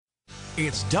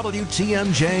It's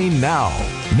WTMJ Now.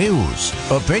 News,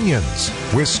 opinions,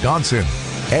 Wisconsin.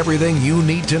 Everything you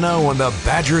need to know in the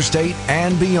Badger State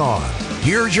and beyond.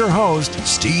 Here's your host,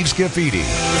 Steve Scaffidi.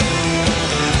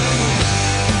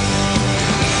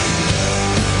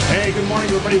 Hey, good morning,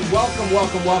 everybody. Welcome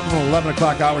to the 11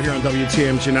 o'clock hour here on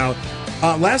WTMJ Now.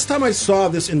 Last time I saw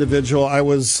this individual, I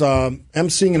was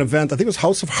emceeing an event. I think it was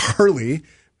House of Harley.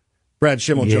 Brad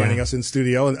Schimel joining us in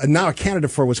studio. And now a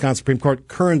candidate for Wisconsin Supreme Court,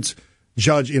 current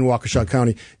judge in Waukesha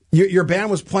County. Your band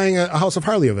was playing a House of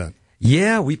Harley event.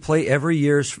 Yeah, we play every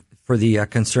year for the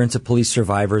Concerns of Police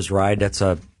Survivors ride. That's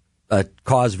a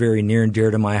cause very near and dear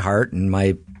to my heart, and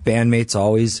my bandmates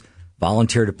always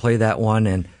volunteer to play that one.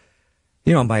 And,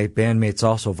 you know, my bandmates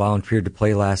also volunteered to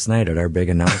play last night at our big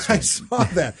announcement. I saw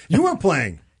that. You were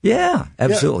playing. Yeah,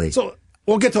 absolutely. Yeah, so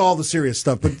we'll get to all the serious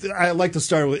stuff, but I'd like to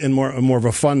start in more of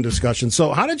a fun discussion.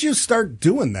 So how did you start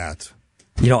doing that?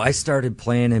 You know, I started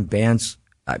playing in bands.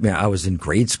 I mean, I was in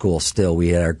grade school still. We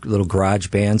had our little garage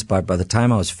bands. But by the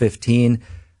time I was 15,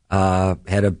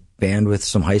 had a band with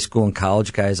some high school and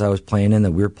college guys I was playing in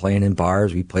that we were playing in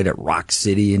bars. We played at Rock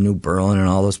City in New Berlin and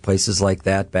all those places like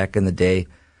that back in the day.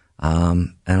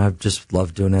 And I've just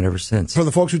loved doing that ever since. For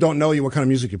the folks who don't know you, what kind of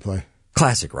music you play?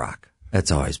 Classic rock.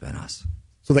 That's always been us.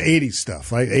 So the 80s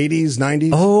stuff, right? 80s,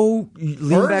 90s? Oh,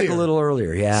 lean back a little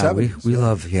earlier. Yeah, we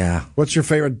love, yeah. What's your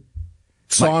favorite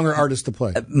song or artist to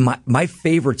play? My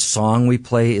favorite song we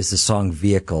play is the song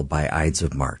Vehicle by Ides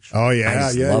of March. Oh, yeah. I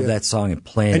just love that song and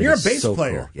playing it. And you're a bass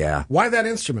player. Cool. Yeah. Why that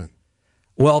instrument?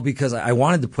 Well, because I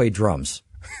wanted to play drums.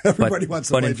 Everybody wants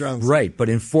to play drums. Right. But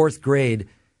in fourth grade,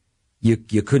 you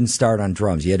couldn't start on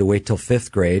drums. You had to wait till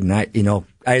fifth grade. And I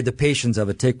had the patience of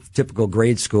a typical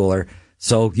grade schooler.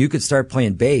 So you could start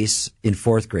playing bass in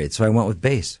fourth grade. So I went with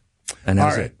bass. And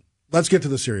that's it. Let's get to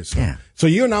the serious stuff. Yeah. So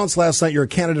you announced last night you're a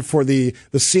candidate for the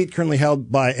seat currently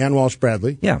held by Ann Walsh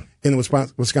Bradley. Yeah. In the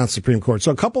Wisconsin Supreme Court. So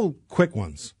a couple quick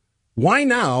ones. Why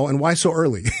now and why so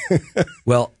early?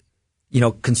 Well, you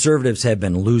know, conservatives have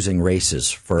been losing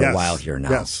races for a while here now.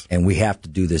 Yes. And we have to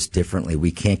do this differently.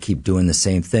 We can't keep doing the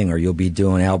same thing or you'll be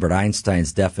doing Albert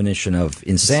Einstein's definition of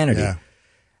insanity.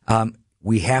 Yeah.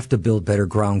 We have to build better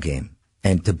ground game.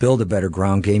 And to build a better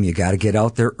ground game, you got to get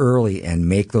out there early and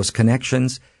make those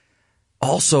connections.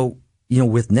 Also, you know,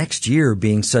 with next year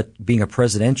being a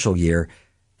presidential year,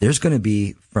 there's going to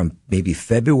be from maybe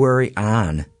February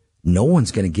on, no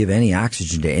one's going to give any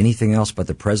oxygen to anything else but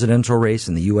the presidential race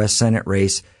and the U.S. Senate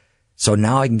race. So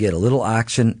now I can get a little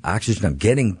oxygen. I'm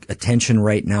getting attention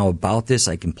right now about this.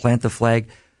 I can plant the flag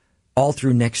all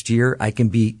through next year. I can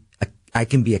be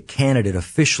a candidate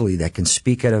officially that can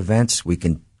speak at events. We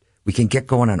can get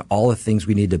going on all the things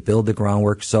we need to build the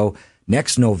groundwork. So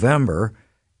next November,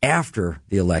 after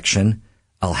the election,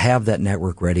 I'll have that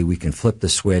network ready. We can flip the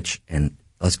switch and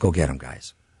let's go get them,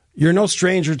 guys. You're no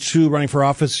stranger to running for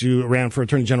office. You ran for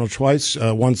Attorney General twice,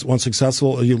 once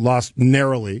successful. You lost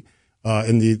narrowly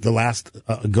in the last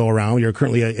go around. You're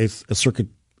currently a circuit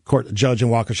court judge in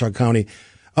Waukesha County.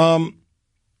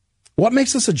 What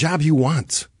makes this a job you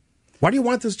want? Why do you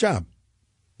want this job?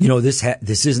 You know, this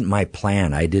isn't my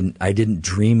plan. I didn't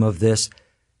dream of this.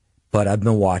 But I've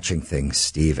been watching things,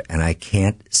 Steve, and I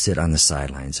can't sit on the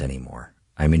sidelines anymore.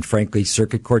 I mean, frankly,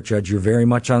 circuit court judge, you're very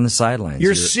much on the sidelines.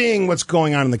 You're seeing what's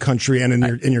going on in the country and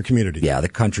in your community. Yeah, the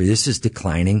country. This is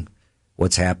declining,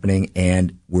 what's happening,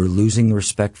 and we're losing the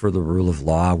respect for the rule of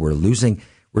law. We're losing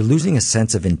a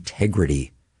sense of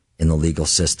integrity in the legal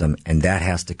system, and that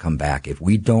has to come back. If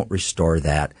we don't restore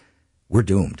that, we're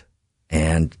doomed.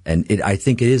 And I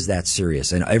think it is that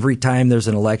serious. And every time there's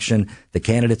an election, the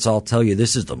candidates all tell you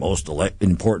this is the most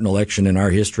important election in our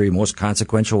history, most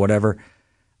consequential, whatever.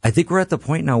 I think we're at the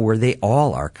point now where they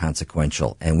all are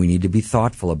consequential, and we need to be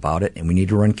thoughtful about it, and we need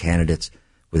to run candidates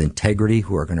with integrity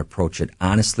who are going to approach it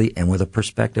honestly and with a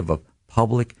perspective of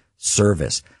public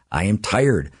service. I am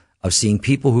tired of seeing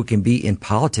people who can be in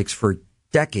politics for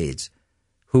decades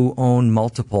who own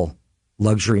multiple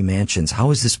luxury mansions.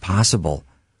 How is this possible?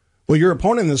 Well, your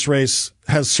opponent in this race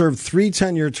has served 3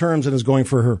 10-year terms and is going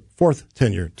for her 4th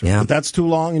 10-year term. Yeah. But that's too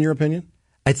long, in your opinion?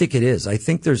 I think it is. I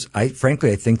think there's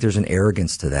an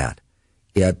arrogance to that.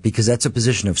 Yeah, because that's a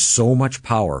position of so much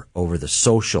power over the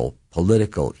social,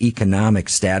 political, economic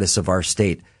status of our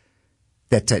state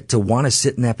that to want to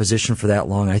sit in that position for that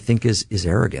long, I think is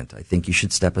arrogant. I think you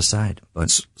should step aside. But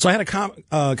so I had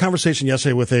a conversation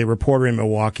yesterday with a reporter in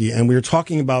Milwaukee, and we were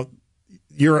talking about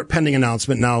your pending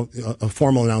announcement, now a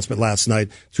formal announcement last night,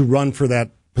 to run for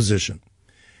that position.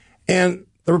 And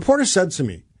the reporter said to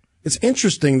me, it's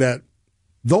interesting that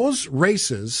those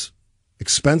races,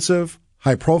 expensive,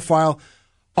 high profile,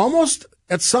 almost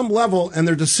at some level, and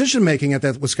their decision-making at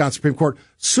that Wisconsin Supreme Court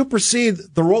supersede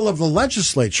the role of the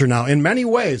legislature now in many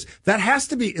ways. That has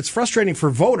to be, it's frustrating for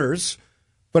voters,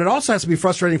 but it also has to be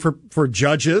frustrating for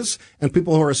judges and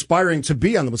people who are aspiring to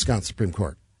be on the Wisconsin Supreme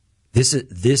Court. This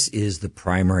is the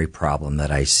primary problem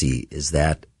that I see, is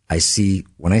that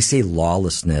when I say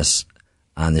lawlessness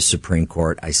on the Supreme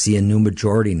Court, I see a new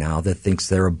majority now that thinks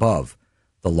they're above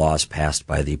the laws passed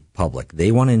by the public.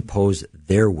 They want to impose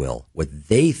their will, what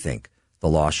they think the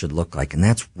law should look like, and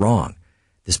that's wrong.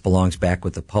 This belongs back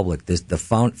with the public.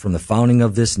 From the founding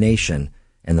of this nation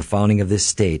and the founding of this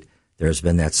state, there's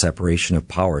been that separation of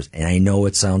powers. And I know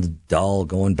it sounds dull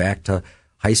going back to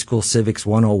high school civics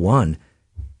 101,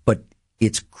 but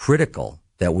it's critical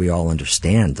that we all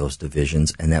understand those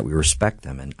divisions and that we respect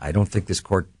them. And I don't think this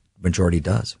court majority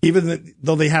does. Even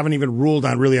though they haven't even ruled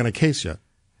on a case yet.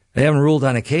 They haven't ruled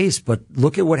on a case, but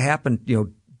look at what happened.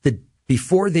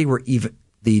 Before they were even,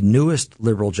 the newest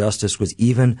liberal justice was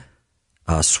even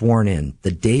sworn in.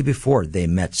 The day before, they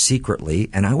met secretly,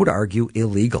 and I would argue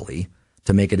illegally,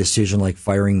 to make a decision like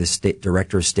firing the state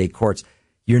director of state courts.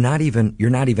 You're not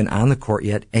even on the court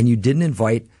yet, and you didn't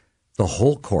invite the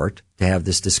whole court to have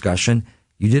this discussion.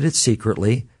 You did it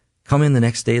secretly. Come in the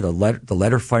next day, the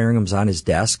letter firing him's on his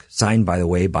desk, signed, by the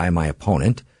way, by my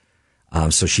opponent.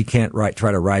 So she can't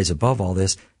try to rise above all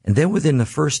this. And then within the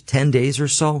first 10 days or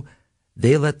so,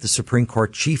 they let the Supreme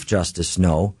Court Chief Justice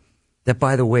know that,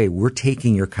 by the way, we're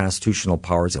taking your constitutional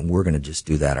powers and we're going to just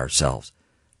do that ourselves.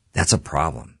 That's a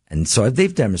problem. And so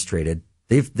they've demonstrated,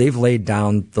 they've laid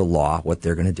down the law, what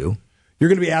they're going to do. You're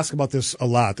going to be asked about this a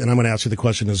lot, and I'm going to ask you the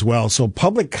question as well. So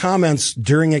public comments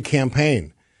during a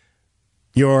campaign.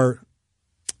 Our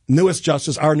newest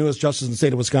justice in the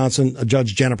state of Wisconsin,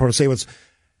 Judge Janet Protasiewicz,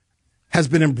 has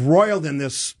been embroiled in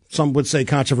this, some would say,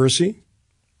 controversy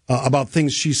about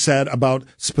things she said about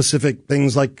specific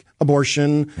things like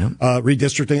abortion,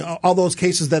 redistricting, all those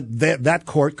cases that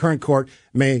current court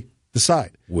may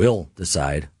decide. Will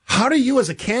decide. How do you as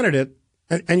a candidate,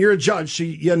 and you're a judge, so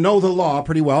you know the law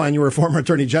pretty well, and you were a former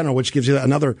attorney general, which gives you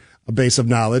another base of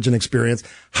knowledge and experience.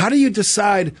 How do you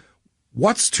decide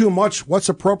what's too much, what's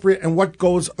appropriate, and what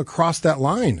goes across that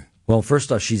line? Well,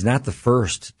 first off, she's not the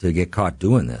first to get caught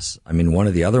doing this. I mean, one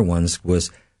of the other ones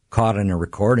was caught in a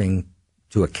recording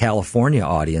to a California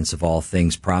audience, of all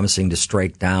things, promising to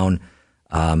strike down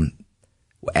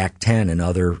Act 10 and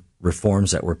other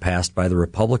reforms that were passed by the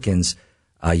Republicans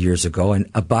years ago.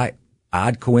 And by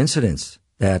odd coincidence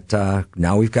that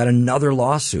now we've got another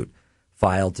lawsuit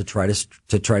filed to try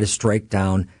to strike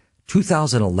down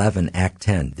 2011 Act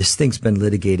 10. This thing's been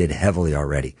litigated heavily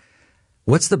already.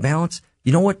 What's the balance?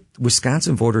 You know what?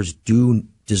 Wisconsin voters do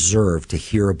deserve to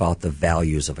hear about the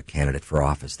values of a candidate for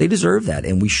office. They deserve that,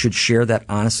 and we should share that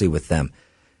honestly with them.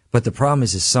 But the problem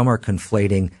is some are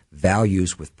conflating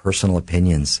values with personal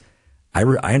opinions. I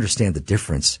understand the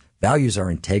difference. Values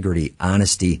are integrity,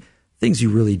 honesty, things you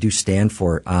really do stand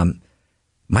for.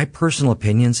 My personal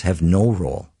opinions have no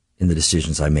role in the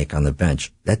decisions I make on the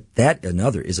bench. That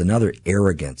is another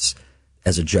arrogance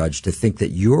as a judge, to think that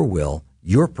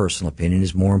your personal opinion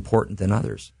is more important than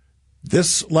others.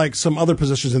 This, like some other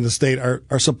positions in the state,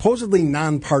 are supposedly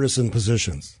nonpartisan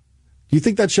positions. Do you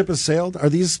think that ship has sailed? Are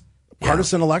these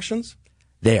partisan elections?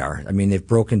 They are. I mean, they've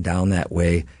broken down that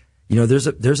way. You know, there's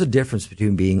a difference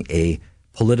between being a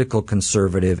political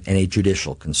conservative and a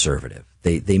judicial conservative.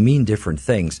 They mean different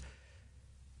things.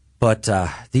 But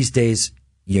these days,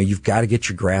 you've got to get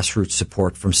your grassroots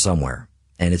support from somewhere.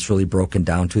 And it's really broken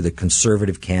down to the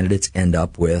conservative candidates end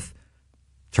up with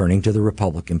turning to the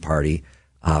Republican Party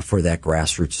for that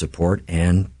grassroots support,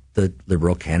 and the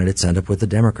liberal candidates end up with the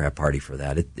Democrat Party for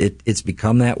that. It's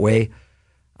become that way.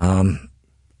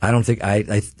 I don't think,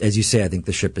 as you say, I think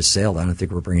the ship has sailed. I don't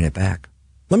think we're bringing it back.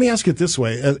 Let me ask it this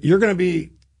way. You're going to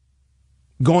be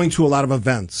going to a lot of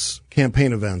events,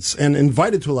 campaign events, and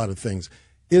invited to a lot of things.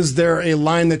 Is there a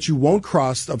line that you won't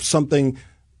cross of something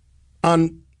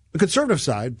on the conservative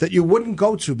side that you wouldn't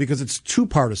go to because it's too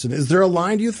partisan? Is there a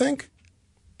line, do you think?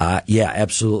 Yeah,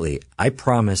 absolutely. I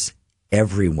promise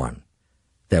everyone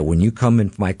that when you come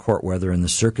into my court, whether in the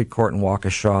circuit court in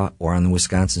Waukesha or on the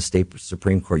Wisconsin State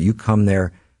Supreme Court, you come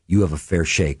there, you have a fair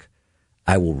shake.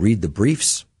 I will read the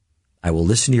briefs, I will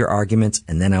listen to your arguments,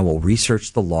 and then I will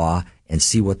research the law and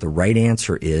see what the right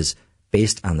answer is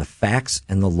based on the facts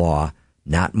and the law,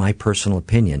 not my personal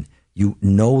opinion.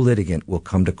 No litigant will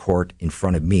come to court in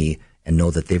front of me and know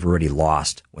that they've already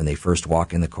lost when they first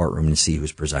walk in the courtroom and see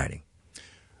who's presiding.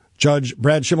 Judge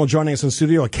Brad Schimel joining us in the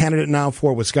studio, a candidate now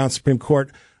for Wisconsin Supreme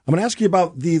Court. I'm going to ask you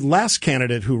about the last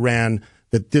candidate who ran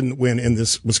that didn't win in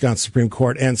this Wisconsin Supreme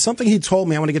Court. And something he told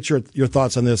me, I want to get your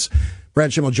thoughts on this.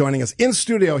 Brad Schimel joining us in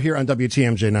studio here on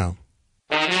WTMJ Now.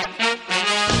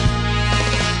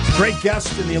 Great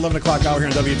guest in the 11 o'clock hour here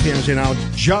on WTMJ Now,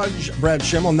 Judge Brad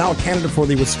Schimel, now a candidate for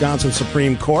the Wisconsin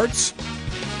Supreme Court.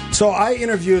 So I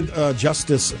interviewed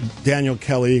Justice Daniel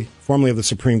Kelly, formerly of the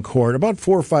Supreme Court, about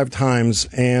 4 or 5 times,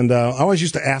 and I always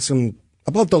used to ask him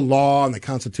about the law and the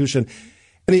Constitution.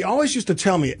 And he always used to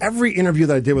tell me, every interview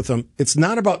that I did with him, it's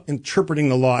not about interpreting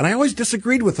the law. And I always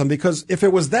disagreed with him, because if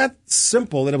it was that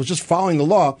simple, that it was just following the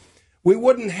law, we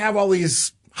wouldn't have all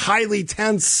these highly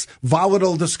tense,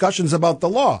 volatile discussions about the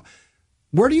law.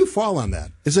 Where do you fall on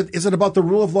that? Is it about the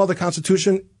rule of law, the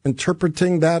Constitution,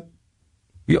 interpreting that?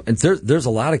 There's a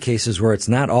lot of cases where it's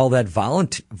not all that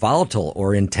volatile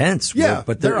or intense. Yeah,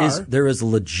 but there is a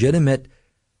legitimate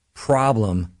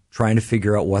problem trying to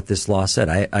figure out what this law said.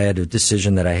 I had a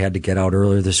decision that I had to get out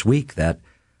earlier this week that,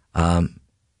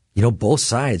 both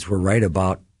sides were right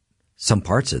about some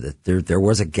parts of it. There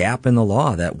was a gap in the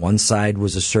law that one side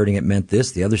was asserting it meant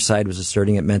this, the other side was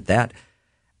asserting it meant that.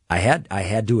 I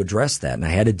had to address that, and I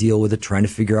had to deal with it, trying to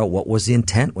figure out what was the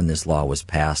intent when this law was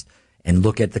passed, and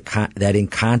look at that in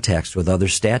context with other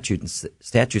statutes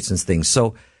and things.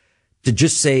 So to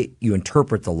just say you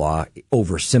interpret the law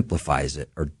oversimplifies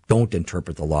it, or don't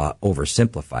interpret the law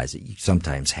oversimplifies it. You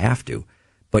sometimes have to,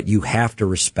 but you have to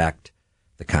respect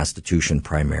the Constitution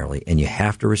primarily, and you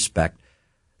have to respect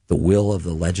the will of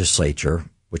the legislature,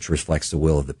 which reflects the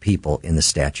will of the people in the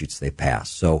statutes they pass.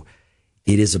 So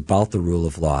it is about the rule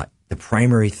of law. The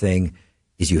primary thing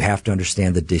is you have to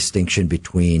understand the distinction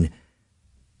between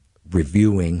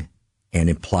reviewing and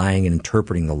implying and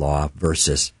interpreting the law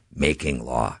versus making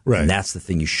law. Right. And that's the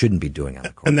thing you shouldn't be doing on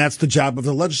the court. And that's the job of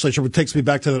the legislature, which takes me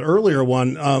back to that earlier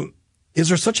one. Is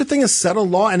there such a thing as settled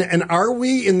law? And are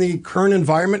we, in the current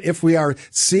environment, if we are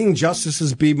seeing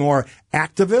justices be more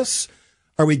activists,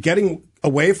 are we getting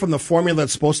away from the formula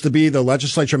that's supposed to be the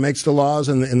legislature makes the laws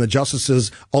and the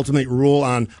justices ultimately rule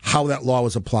on how that law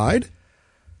was applied?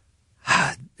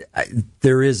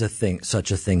 There is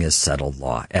such a thing as settled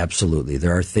law. Absolutely.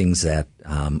 There are things that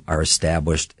are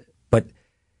established, but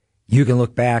you can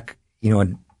look back,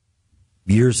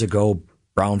 years ago,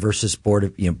 Brown versus Board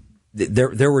of,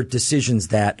 there were decisions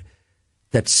that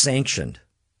sanctioned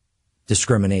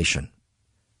discrimination.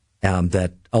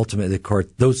 That ultimately the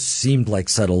court, those seemed like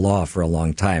settled law for a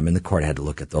long time, and the court had to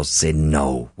look at those and say,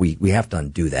 no, we have to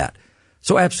undo that.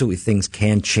 So absolutely things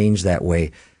can change that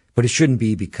way, but it shouldn't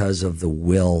be because of the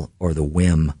will or the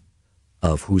whim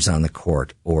of who's on the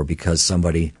court, or because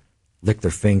somebody licked their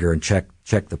finger and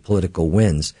checked the political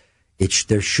winds.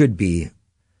 There should be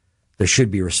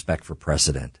respect for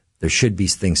precedent. There should be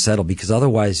things settled, because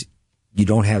otherwise you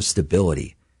don't have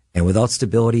stability. And without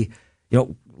stability,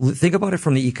 think about it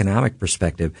from the economic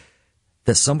perspective,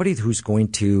 that somebody who's going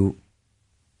to,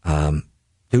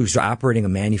 who's operating a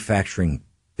manufacturing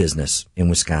business in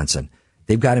Wisconsin,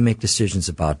 they've got to make decisions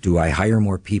about, do I hire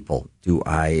more people? Do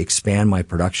I expand my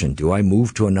production? Do I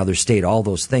move to another state? All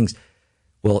those things.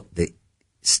 Well, the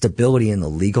stability in the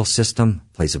legal system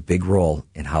plays a big role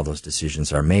in how those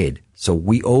decisions are made. So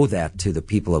we owe that to the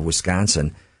people of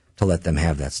Wisconsin to let them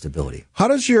have that stability. How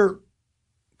does your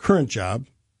current job,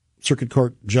 Circuit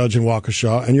Court Judge in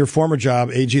Waukesha, and your former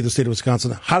job, AG of the state of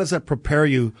Wisconsin, how does that prepare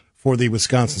you for the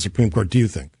Wisconsin Supreme Court, do you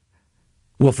think?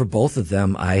 Well, for both of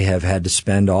them, I have had to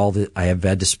spend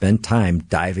time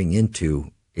diving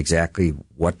into exactly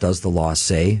what does the law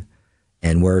say,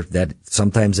 and where that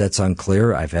sometimes that's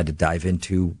unclear. I've had to dive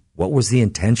into what was the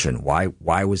intention, why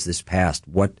was this passed,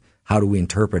 how do we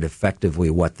interpret effectively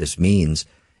what this means,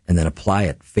 and then apply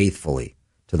it faithfully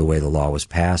to the way the law was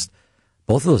passed.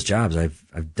 Both of those jobs,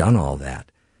 I've done all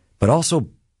that, but also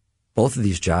both of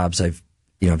these jobs, I've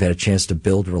had a chance to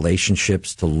build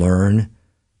relationships, to learn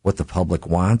what the public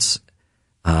wants,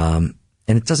 and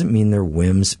it doesn't mean they're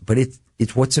whims, but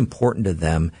it's what's important to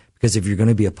them. Because if you're going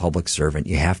to be a public servant,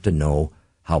 you have to know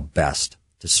how best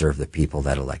to serve the people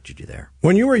that elected you there.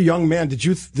 When you were a young man, did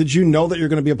you know that you're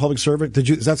going to be a public servant?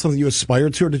 Is that something you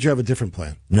aspired to, or did you have a different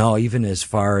plan? No, even as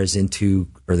far as the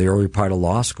early part of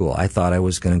law school, I thought I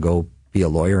was going to go be a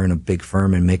lawyer in a big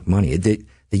firm and make money. The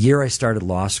year I started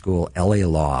law school, LA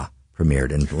Law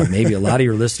premiered, and maybe a lot of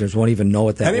your listeners won't even know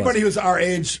what that was. Anybody who's our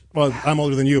age, well, I'm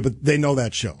older than you, but they know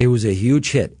that show. It was a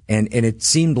huge hit, and it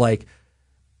seemed like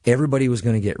everybody was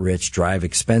going to get rich, drive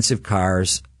expensive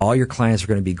cars, all your clients were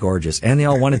going to be gorgeous, and they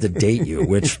all wanted to date you,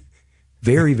 which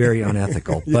very, very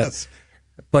unethical. Yes.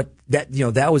 But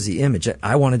that was the image.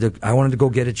 I wanted to go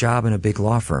get a job in a big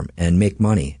law firm and make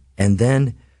money. And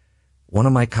then one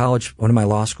of my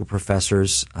law school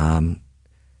professors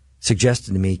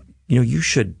suggested to me, you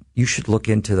should look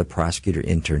into the prosecutor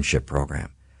internship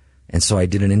program. And so I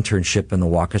did an internship in the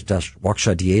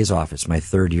Waukesha DA's office, my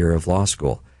third year of law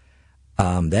school.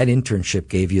 That internship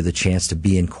gave you the chance to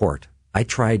be in court. I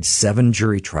tried 7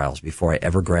 jury trials before I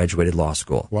ever graduated law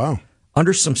school. Wow.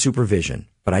 Under some supervision,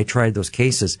 but I tried those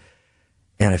cases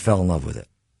and I fell in love with it.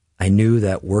 I knew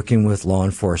that working with law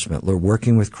enforcement,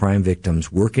 working with crime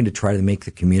victims, working to try to make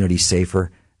the community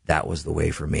safer, that was the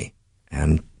way for me.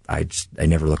 And I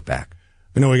never looked back.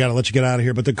 I know we got to let you get out of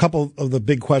here, but the couple of the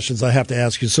big questions I have to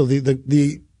ask you. So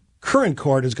the current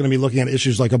court is going to be looking at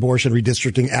issues like abortion,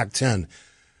 redistricting, Act 10.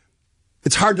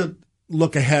 It's hard to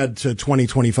look ahead to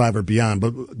 2025 or beyond,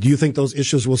 but do you think those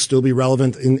issues will still be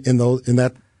relevant in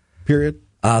that period?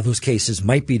 Those cases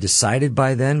might be decided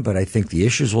by then, but I think the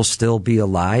issues will still be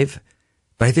alive.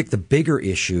 But I think the bigger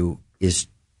issue is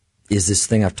this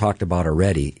thing I've talked about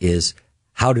already, is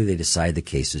how do they decide the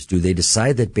cases? Do they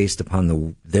decide that based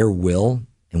upon their will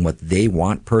and what they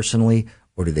want personally,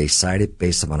 or do they decide it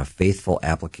based upon a faithful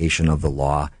application of the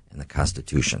law and the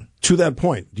Constitution? To that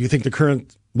point, do you think the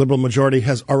current liberal majority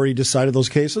has already decided those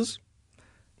cases?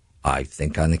 I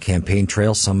think on the campaign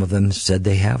trail, some of them said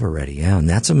they have already. Yeah, and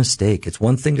that's a mistake. It's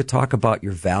one thing to talk about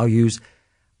your values,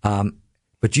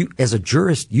 but you, as a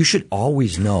jurist, you should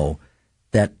always know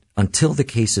that until the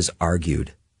case is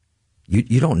argued,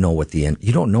 you don't know what the end,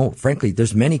 you don't know. Frankly,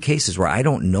 there's many cases where I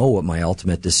don't know what my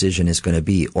ultimate decision is going to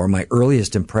be, or my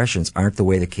earliest impressions aren't the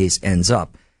way the case ends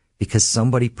up because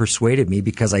somebody persuaded me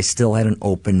because I still had an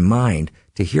open mind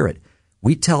to hear it.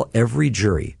 We tell every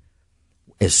jury,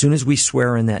 as soon as we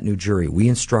swear in that new jury, we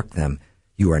instruct them,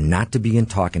 you are not to begin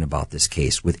talking about this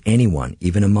case with anyone,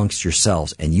 even amongst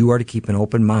yourselves, and you are to keep an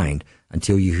open mind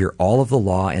until you hear all of the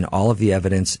law and all of the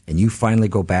evidence, and you finally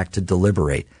go back to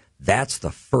deliberate. That's the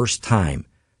first time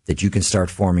that you can start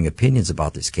forming opinions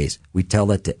about this case. We tell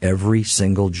that to every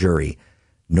single jury.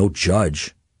 No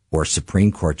judge or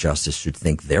Supreme Court justice should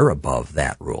think they're above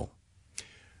that rule.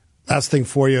 Last thing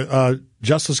for you.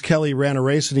 Justice Kelly ran a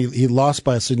race and he lost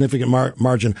by a significant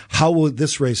margin. How will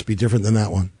this race be different than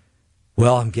that one?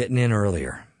 Well, I'm getting in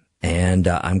earlier, and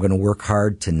I'm going to work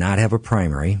hard to not have a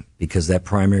primary because that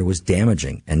primary was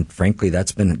damaging. And frankly,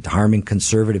 that's been harming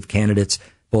conservative candidates,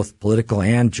 both political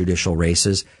and judicial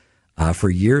races, for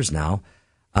years now.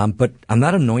 But I'm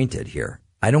not anointed here.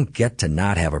 I don't get to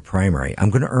not have a primary.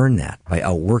 I'm going to earn that by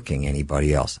outworking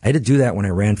anybody else. I had to do that when I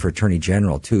ran for Attorney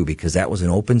General, too, because that was an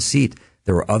open seat.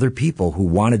 There were other people who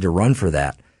wanted to run for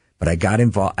that, but I got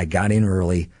involved. I got in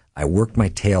early. I worked my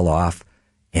tail off,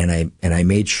 and I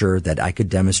made sure that I could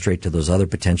demonstrate to those other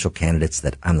potential candidates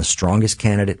that I'm the strongest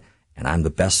candidate and I'm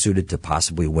the best suited to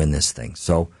possibly win this thing.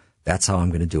 So that's how I'm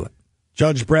going to do it.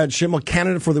 Judge Brad Schimel,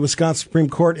 candidate for the Wisconsin Supreme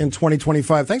Court in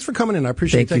 2025. Thanks for coming in. I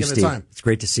appreciate you taking the time. It's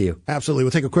great to see you. Absolutely.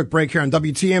 We'll take a quick break here on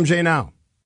WTMJ Now.